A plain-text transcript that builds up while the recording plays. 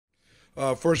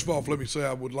First of all, let me say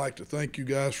I would like to thank you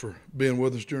guys for being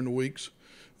with us during the weeks.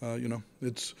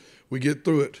 It's we get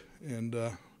through it and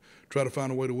try to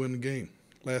find a way to win the game.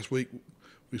 Last week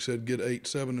we said get 8,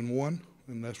 7, and 1,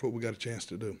 and that's what we got a chance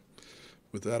to do.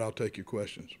 With that, I'll take your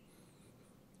questions.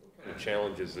 What kind of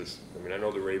challenge is this? I mean, I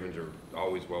know the Ravens are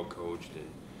always well coached,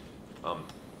 and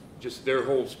just their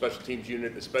whole special teams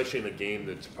unit, especially in a game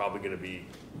that's probably going to be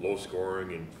low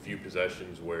scoring and few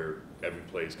possessions where every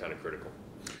play is kind of critical.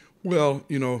 Well,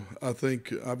 I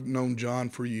think I've known John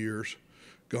for years,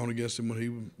 gone against him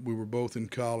when we were both in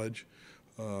college.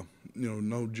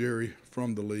 Know Jerry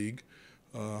from the league.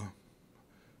 You're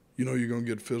going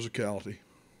to get physicality.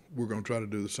 We're going to try to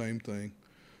do the same thing.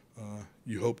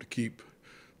 You hope to keep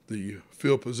the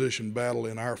field position battle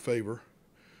in our favor,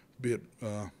 be it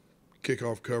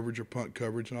kickoff coverage or punt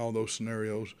coverage and all those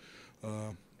scenarios.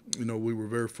 We were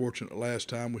very fortunate last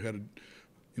time. We had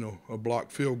a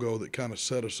blocked field goal that kind of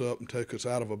set us up and took us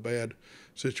out of a bad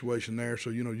situation there.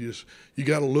 So, you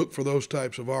got to look for those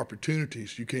types of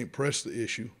opportunities. You can't press the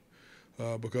issue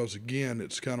because, again,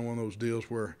 it's kind of one of those deals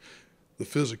where the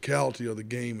physicality of the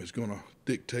game is going to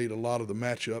dictate a lot of the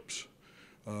matchups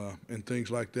and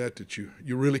things like that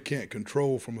you really can't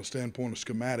control from a standpoint of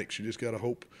schematics. You just got to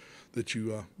hope that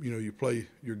you play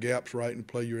your gaps right and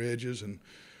play your edges and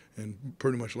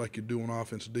pretty much like you do on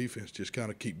offense and defense, just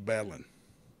kind of keep battling.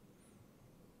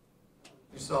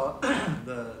 You saw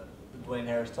the Dwayne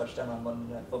Harris touchdown on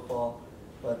Monday Night Football,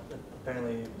 but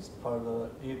apparently it was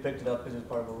you picked it up because it was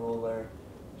part of a rule where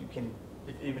you can,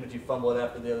 even if you fumble it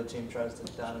after the other team tries to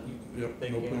down it, you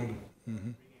no penalty.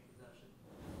 Mm-hmm.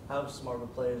 How smart of a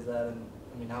play is that,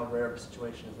 and how rare of a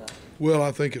situation is that? Well,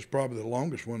 I think it's probably the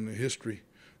longest one in the history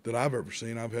that I've ever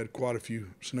seen. I've had quite a few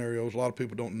scenarios. A lot of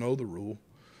people don't know the rule.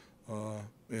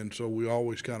 And so we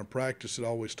always kind of practice it,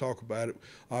 always talk about it.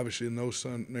 Obviously, in those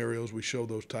scenarios, we show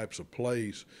those types of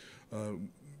plays.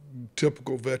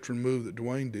 Typical veteran move that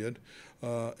Dwayne did.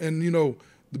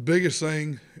 The biggest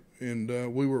thing,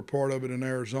 and we were a part of it in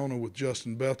Arizona with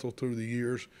Justin Bethel through the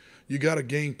years, you got to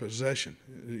gain possession.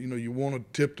 You want to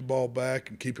tip the ball back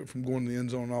and keep it from going to the end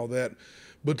zone and all that.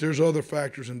 But there's other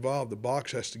factors involved. The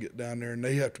box has to get down there, and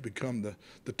they have to become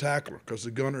the tackler because the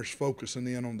gunner's focusing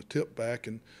in on the tip back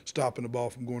and stopping the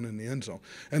ball from going in the end zone.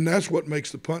 And that's what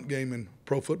makes the punt game in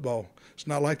pro football. It's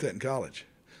not like that in college.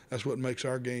 That's what makes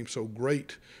our game so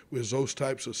great with those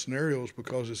types of scenarios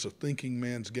because it's a thinking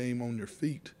man's game on your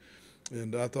feet.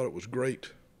 And I thought it was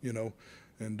great, and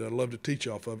I'd love to teach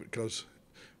off of it because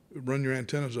run your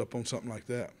antennas up on something like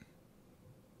that.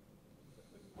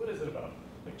 What is it about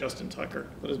Justin Tucker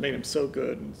that has made him so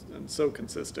good and so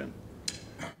consistent?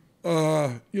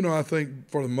 I think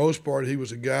for the most part he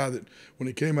was a guy that when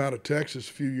he came out of Texas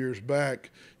a few years back,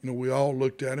 we all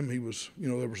looked at him. He was,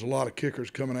 there was a lot of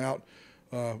kickers coming out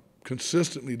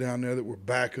consistently down there that were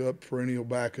perennial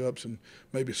backups and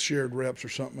maybe shared reps or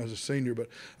something as a senior. But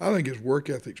I think his work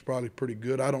ethic's probably pretty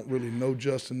good. I don't really know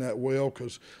Justin that well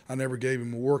because I never gave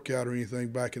him a workout or anything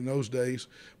back in those days.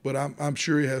 But I'm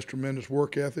sure he has tremendous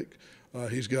work ethic.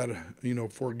 He's got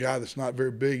for a guy that's not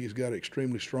very big, he's got an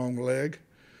extremely strong leg.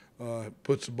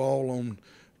 Puts the ball on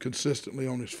consistently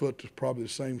on his foot to probably the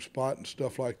same spot and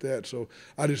stuff like that. So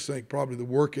I just think probably the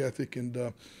work ethic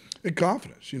and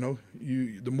confidence.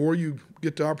 The more you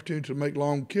get the opportunity to make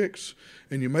long kicks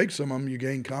and you make some of them, you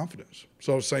gain confidence.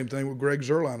 So the same thing with Greg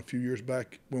Zuerlein a few years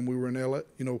back when we were in LA,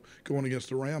 going against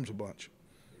the Rams a bunch.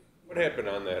 What happened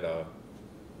on that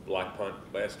block punt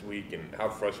last week, and how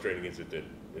frustrating is it that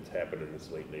it's happening this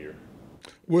late in the year?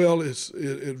 Well, it's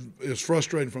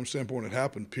frustrating from the standpoint it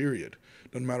happened, period.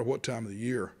 Doesn't matter what time of the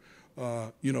year.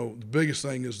 The biggest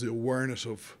thing is the awareness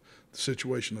of the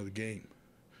situation of the game.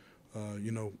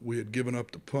 We had given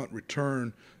up the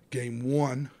punt-return game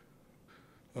 1,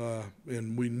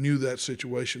 and we knew that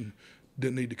situation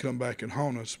didn't need to come back and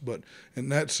haunt us. But in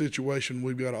that situation,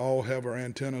 we've got to all have our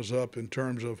antennas up in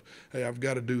terms of, hey, I've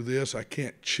got to do this. I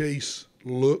can't chase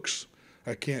looks.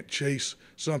 I can't chase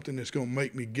something that's going to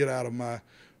make me get out of my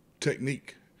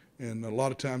technique. And a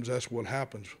lot of times that's what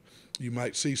happens. You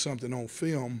might see something on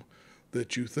film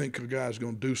that you think a guy's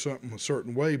going to do something a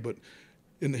certain way, but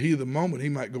in the heat of the moment, he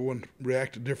might go and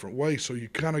react a different way. So you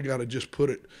kind of got to just put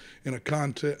it in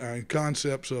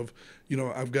concepts of,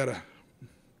 I've got to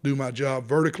do my job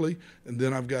vertically, and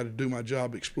then I've got to do my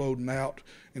job exploding out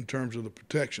in terms of the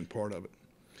protection part of it.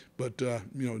 But,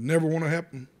 never want to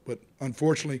happen. But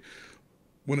unfortunately,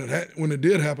 when it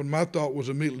did happen, my thought was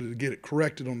immediately to get it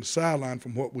corrected on the sideline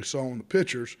from what we saw on the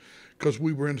pictures, because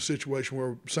we were in a situation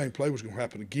where the same play was going to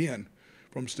happen again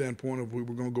from the standpoint of we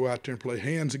were going to go out there and play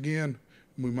hands again.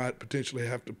 We might potentially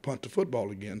have to punt the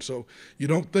football again. So you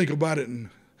don't think about it in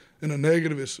And the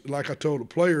negative is, like I told the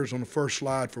players on the first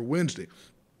slide for Wednesday,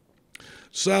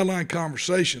 sideline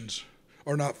conversations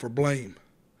are not for blame.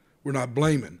 We're not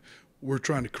blaming. We're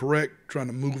trying to correct, trying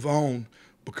to move on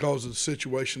because of the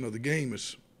situation of the game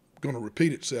is going to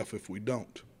repeat itself if we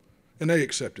don't. And they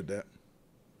accepted that.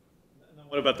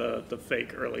 What about the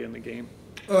fake early in the game?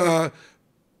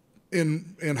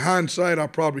 In hindsight, I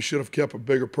probably should have kept a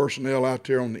bigger personnel out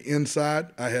there on the inside.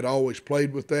 I had always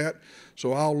played with that.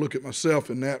 So I'll look at myself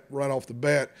in that right off the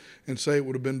bat and say it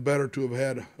would have been better to have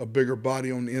had a bigger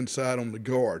body on the inside on the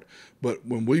guard. But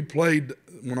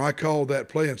when I called that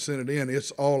play and sent it in,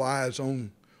 it's all eyes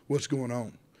on what's going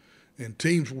on. And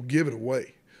teams will give it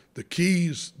away. The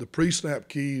keys, the pre-snap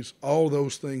keys, all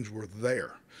those things were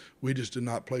there. We just did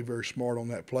not play very smart on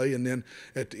that play. And then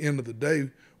at the end of the day,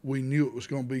 we knew it was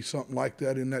going to be something like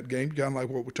that in that game, kind of like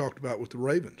what we talked about with the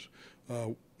Ravens.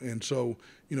 And so,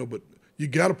 but you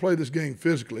got to play this game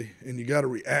physically, and you got to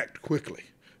react quickly.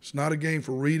 It's not a game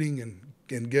for reading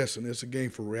and guessing. It's a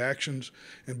game for reactions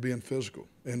and being physical.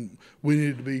 And we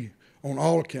needed to be, on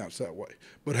all accounts, that way.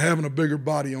 But having a bigger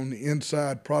body on the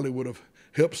inside probably would have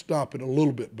helped stop it a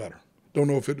little bit better. Don't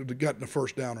know if it would have gotten the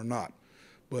first down or not.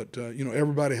 But,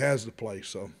 everybody has the play,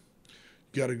 so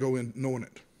you got to go in knowing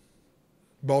it.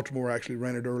 Baltimore actually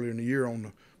ran it earlier in the year on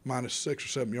the -6 or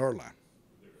 7 yard line.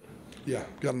 Yeah,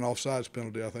 got an offsides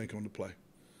penalty, I think, on the play.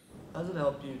 How does it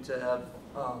help you to have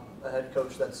a head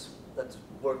coach that's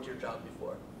worked your job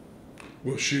before?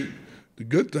 Well, shoot, the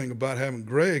good thing about having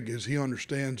Greg is he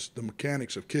understands the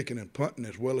mechanics of kicking and punting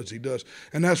as well as he does.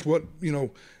 And that's what,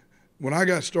 when I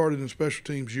got started in special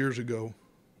teams years ago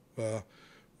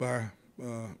by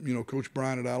Coach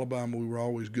Bryan at Alabama, we were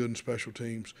always good in special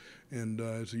teams. And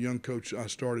as a young coach, I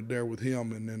started there with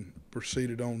him and then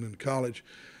proceeded on in college.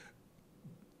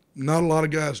 Not a lot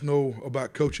of guys know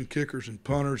about coaching kickers and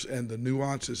punters and the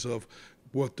nuances of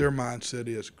what their mindset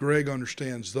is. Greg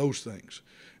understands those things,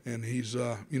 and he's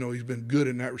been good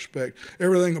in that respect.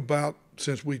 Everything about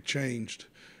since we changed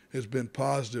has been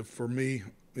positive for me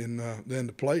and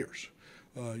the players.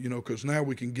 Because now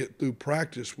we can get through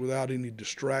practice without any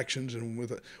distractions and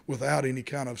without any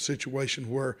kind of situation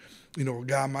where, a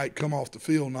guy might come off the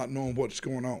field not knowing what's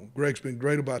going on. Greg's been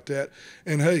great about that.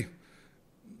 And, hey,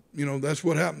 that's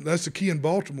what happened. That's the key in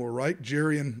Baltimore, right?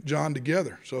 Jerry and John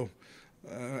together. So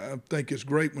I think it's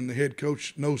great when the head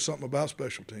coach knows something about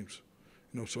special teams.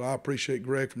 So I appreciate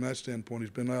Greg from that standpoint.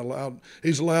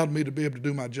 He's allowed me to be able to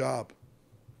do my job.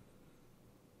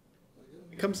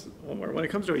 When it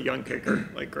comes to a young kicker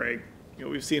like Greg,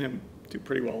 we've seen him do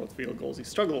pretty well with field goals. He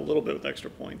struggled a little bit with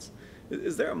extra points.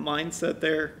 Is there a mindset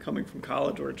there coming from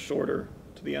college where it's shorter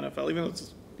to the NFL, even though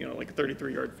it's like a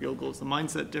 33-yard field goal? Is the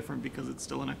mindset different because it's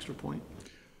still an extra point?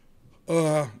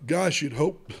 Gosh, you'd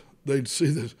hope they'd see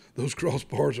those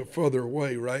crossbars are further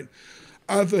away, right?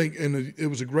 I think, and it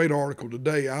was a great article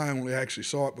today. I only actually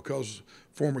saw it because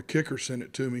a former kicker sent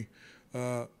it to me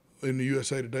in the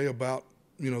USA Today about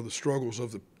the struggles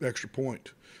of the extra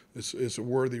point. It's a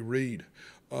worthy read.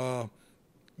 I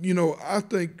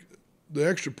think the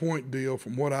extra point deal,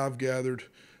 from what I've gathered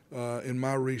in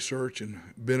my research and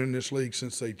been in this league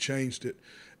since they changed it,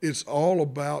 it's all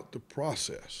about the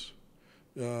process.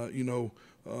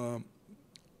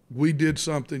 We did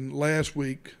something last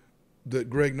week that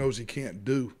Greg knows he can't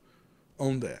do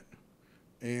on that.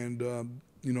 And,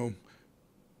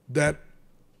 that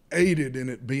aided in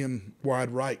it being wide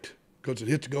right, because it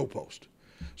hit the goalpost.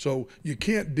 So you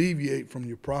can't deviate from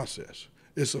your process.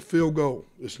 It's a field goal.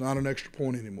 It's not an extra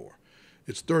point anymore.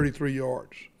 It's 33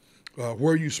 yards.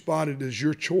 Where you spot it is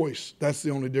your choice. That's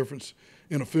the only difference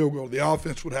in a field goal. The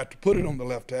offense would have to put it on the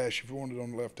left hash if you wanted it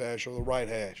on the left hash or the right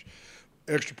hash.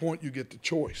 Extra point, you get the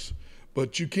choice.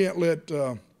 But you can't let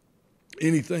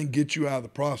anything get you out of the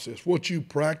process. What you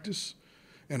practice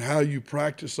and how you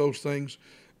practice those things,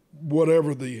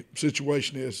 whatever the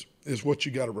situation is what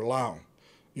you got to rely on.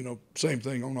 Same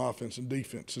thing on offense and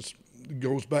defense. It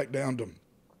goes back down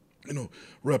to,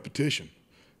 repetition.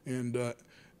 And,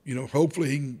 hopefully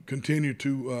he can continue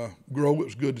to grow. It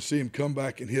was good to see him come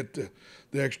back and hit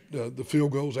the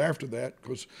field goals after that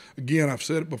because, again, I've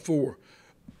said it before,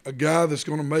 a guy that's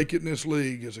going to make it in this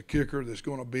league is a kicker that's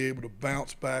going to be able to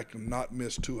bounce back and not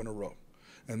miss 2 in a row.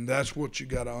 And that's what you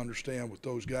got to understand with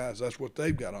those guys. That's what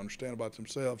they've got to understand about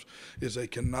themselves is they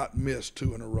cannot miss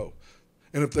 2 in a row.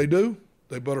 And if they do,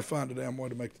 they better find a damn way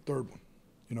to make the 3rd one,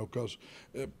 because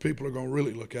people are going to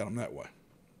really look at them that way.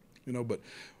 But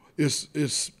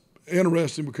it's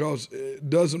interesting because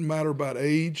it doesn't matter about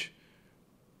age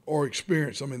or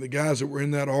experience. I mean, the guys that were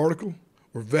in that article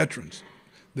were veterans.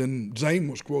 Then Zane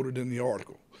was quoted in the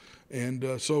article.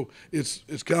 And so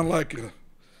it's kind of like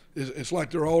it's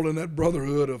like they're all in that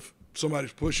brotherhood of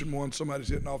somebody's pushing one, somebody's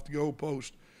hitting off the goal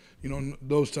post, you know,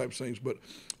 those types of things. But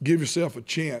give yourself a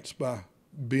chance by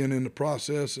being in the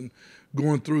process and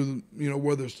going through, you know,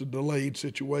 whether it's a delayed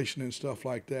situation and stuff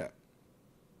like that.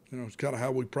 You know, it's kind of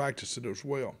how we practice it as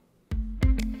well.